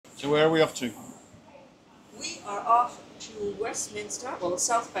So where are we off to? We are off to Westminster, well, the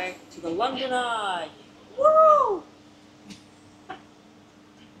South Bank, to the London Eye. Woo!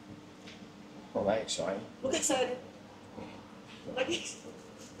 Not that exciting. Look excited.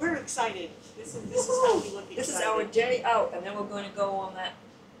 We're excited. This is how we look excited. This is our day out, and then we're going to go on that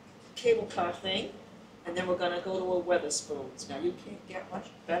cable car thing, and then we're going to go to a Wetherspoons. Now, you can't get much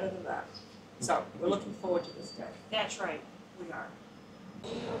better than that. So, we're looking forward to this day. That's right, we are.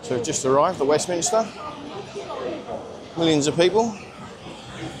 So we've just arrived at Westminster. Millions of people.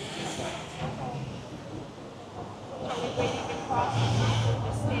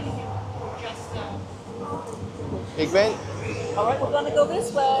 Big Ben. All right, we're going to go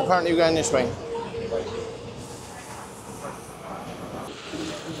this way. Apparently we're going this way.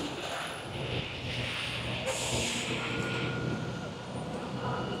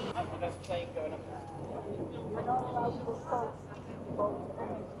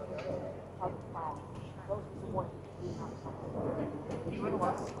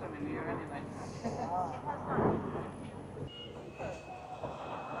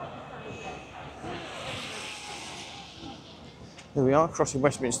 Here we are, crossing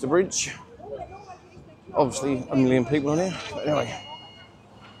Westminster Bridge. Obviously, a million people on here, but anyway.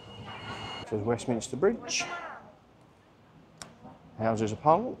 There's Westminster Bridge. Houses of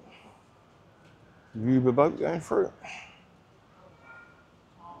Parliament. Uber boat going through.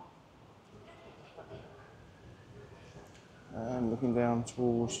 And looking down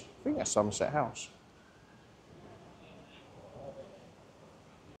towards, I think that's Somerset House.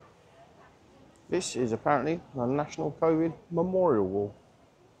 This is apparently the National COVID Memorial Wall.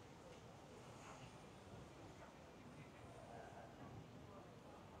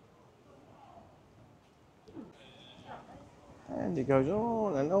 And it goes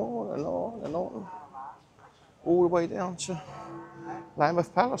on and on and on and on, all the way down to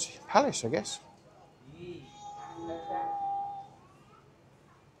Lambeth Palace, I guess.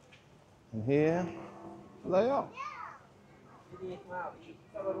 And here they are.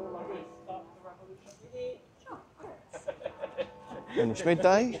 And it's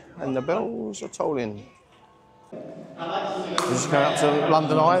midday and the bells are tolling. We're just going up to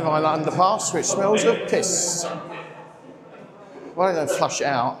London Eye via Underpass, which smells of piss. Why don't they flush it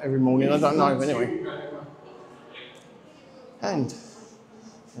out every morning? I don't know, but anyway. And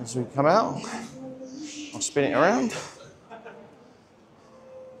as we come out, I'll spin it around.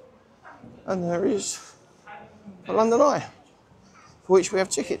 And there is the London Eye, for which we have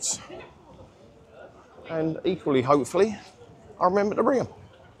tickets. And equally, hopefully, I'll remember to bring them.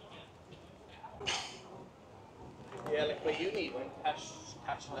 Yeah, like what you need when cash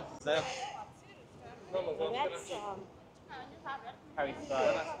left there. That's,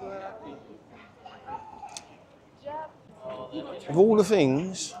 Of all the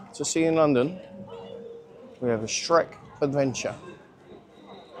things to see in London, we have a Shrek Adventure.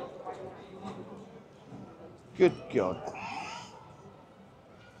 Good God.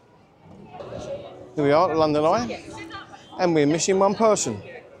 Here we are at London Eye, and we're missing one person.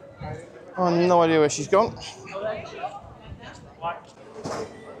 I have no idea where she's gone.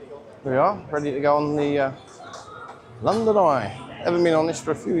 Here we are, ready to go on the London Eye. Haven't been on this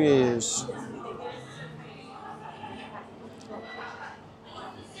for a few years.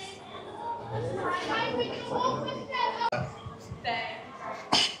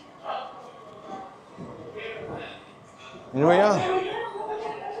 Here we are.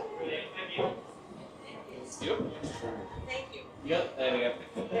 thank you. Yep, there we go.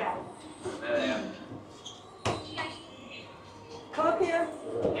 Yeah. There they are. Come up here.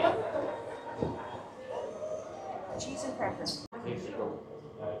 Cheese and crackers.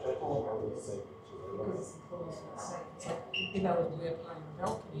 You know, we're applying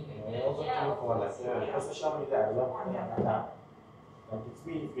milk.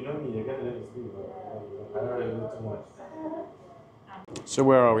 So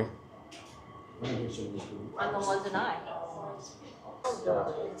where are we? On the London Eye.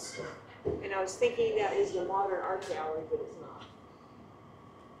 And I was thinking that is the modern art gallery, but it's not.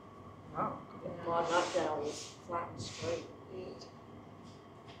 Oh. The modern art gallery is flat and straight.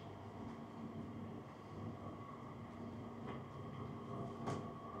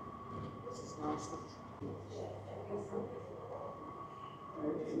 This is nice.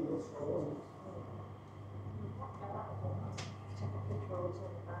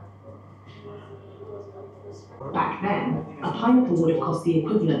 Back then, a pineapple would have cost the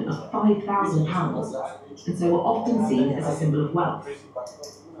equivalent of £5,000, and so were often seen as a symbol of wealth.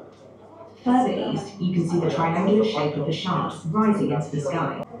 Further east, you can see the triangular shape of the shaft rising into the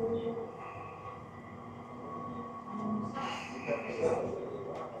sky.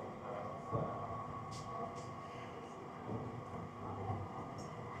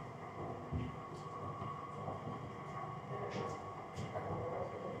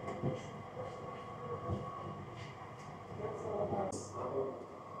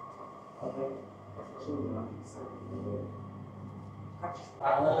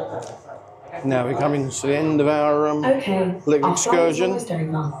 Now we're coming to the end of our Okay, little our flight is excursion. almost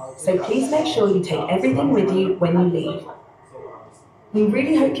over, so please make sure you take everything with you when you leave. We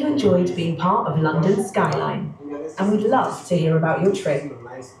really hope you enjoyed being part of London Skyline, and we'd love to hear about your trip.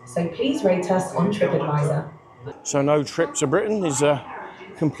 So please rate us on TripAdvisor. So no trip to Britain is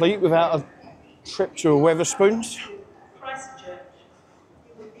complete without a trip to a Wetherspoons.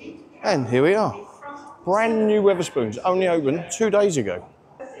 And here we are. Brand new Wetherspoons, only opened 2 days ago.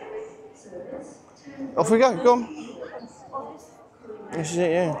 Off we go, go on. This is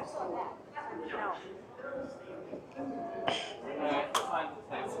it, yeah.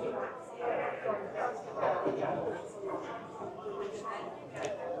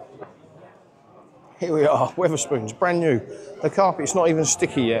 Here we are, Wetherspoons, brand new. The carpet's not even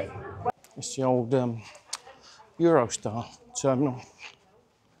sticky yet. It's the old Eurostar terminal.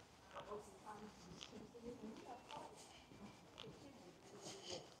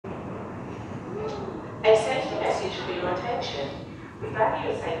 A safety message for your attention. We value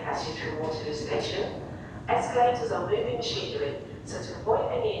a safe passage from Waterloo Station. Escalators are moving machinery, so to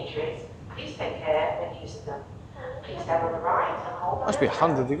avoid any injuries, please take care when using them. Please stand on the right and hold. Must be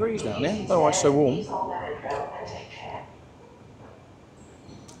 100 degrees down there, don't know why it's so warm. Please hold the handrail and take care.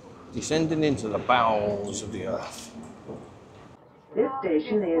 Descending into the bowels of the earth. This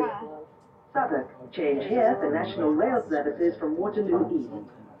station is Southwark. Change here for national rail services from Waterloo East.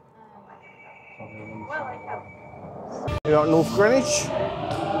 We're at North Greenwich.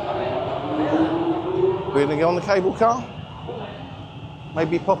 We're going to go on the cable car.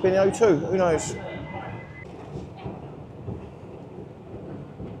 Maybe pop in O2, who knows?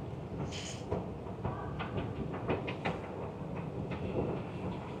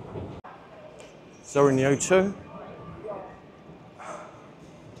 So we're in the O2.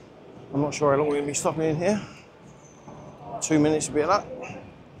 I'm not sure how long we're going to be stopping in here. 2 minutes, a bit of luck.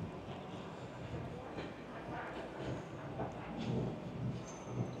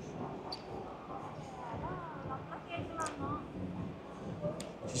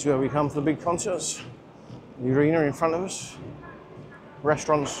 This is where we come for the big concerts. The arena in front of us.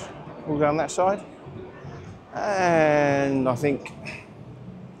 Restaurants all down that side. And I think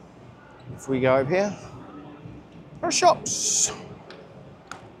if we go over here, there are shops.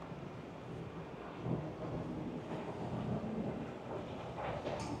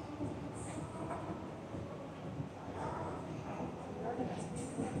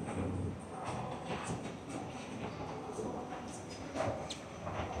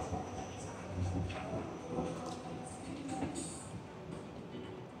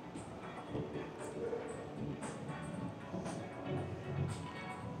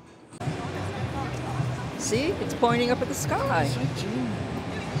 See, it's pointing up at the sky.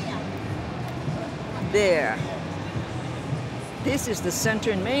 There. This is the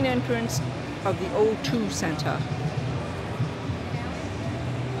center and main entrance of the O2 Center.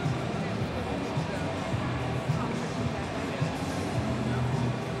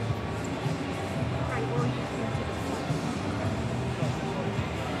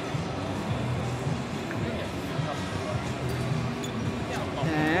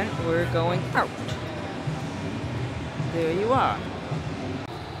 And we're going out. There you are.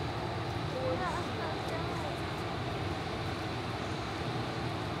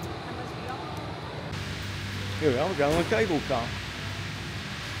 Here we are, we're going on a cable car.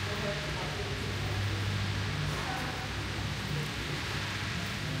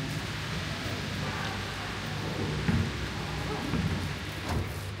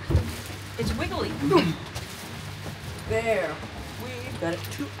 It's wiggly. There. We've got it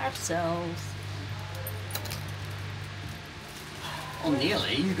to ourselves. Well,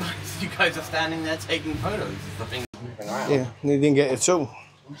 nearly. You guys are standing there taking photos. The thing's moving around. Yeah, they didn't get it at all.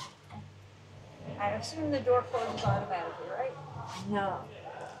 I assume the door closes automatically, right? No.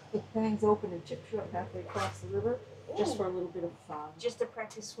 It hangs open and tips you up halfway across the river, just for a little bit of fun. Just to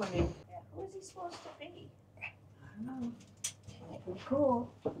practice swimming. Yeah. Who is he supposed to be? I don't know. Pretty cool.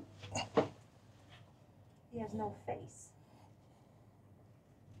 He has no face.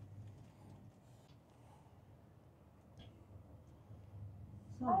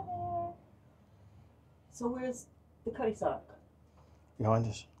 Hi there. So where's the cutty sock? Behind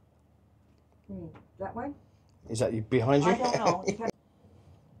us. That way? Is that you behind you? I don't know.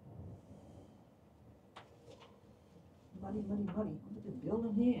 Muddy. Look at the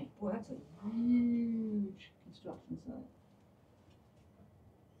building here. Boy, that's a huge construction site.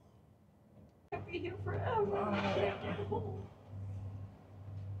 I'll be here forever.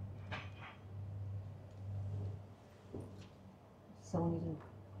 Someone even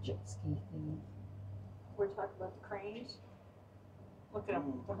jet ski thing. We're talking about the cranes. Look at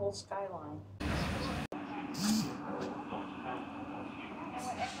them, the whole skyline.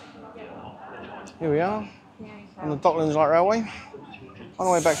 Here we are, on the Docklands Light Railway, on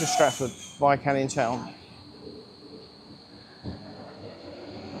the way back to Stratford via Canning Town.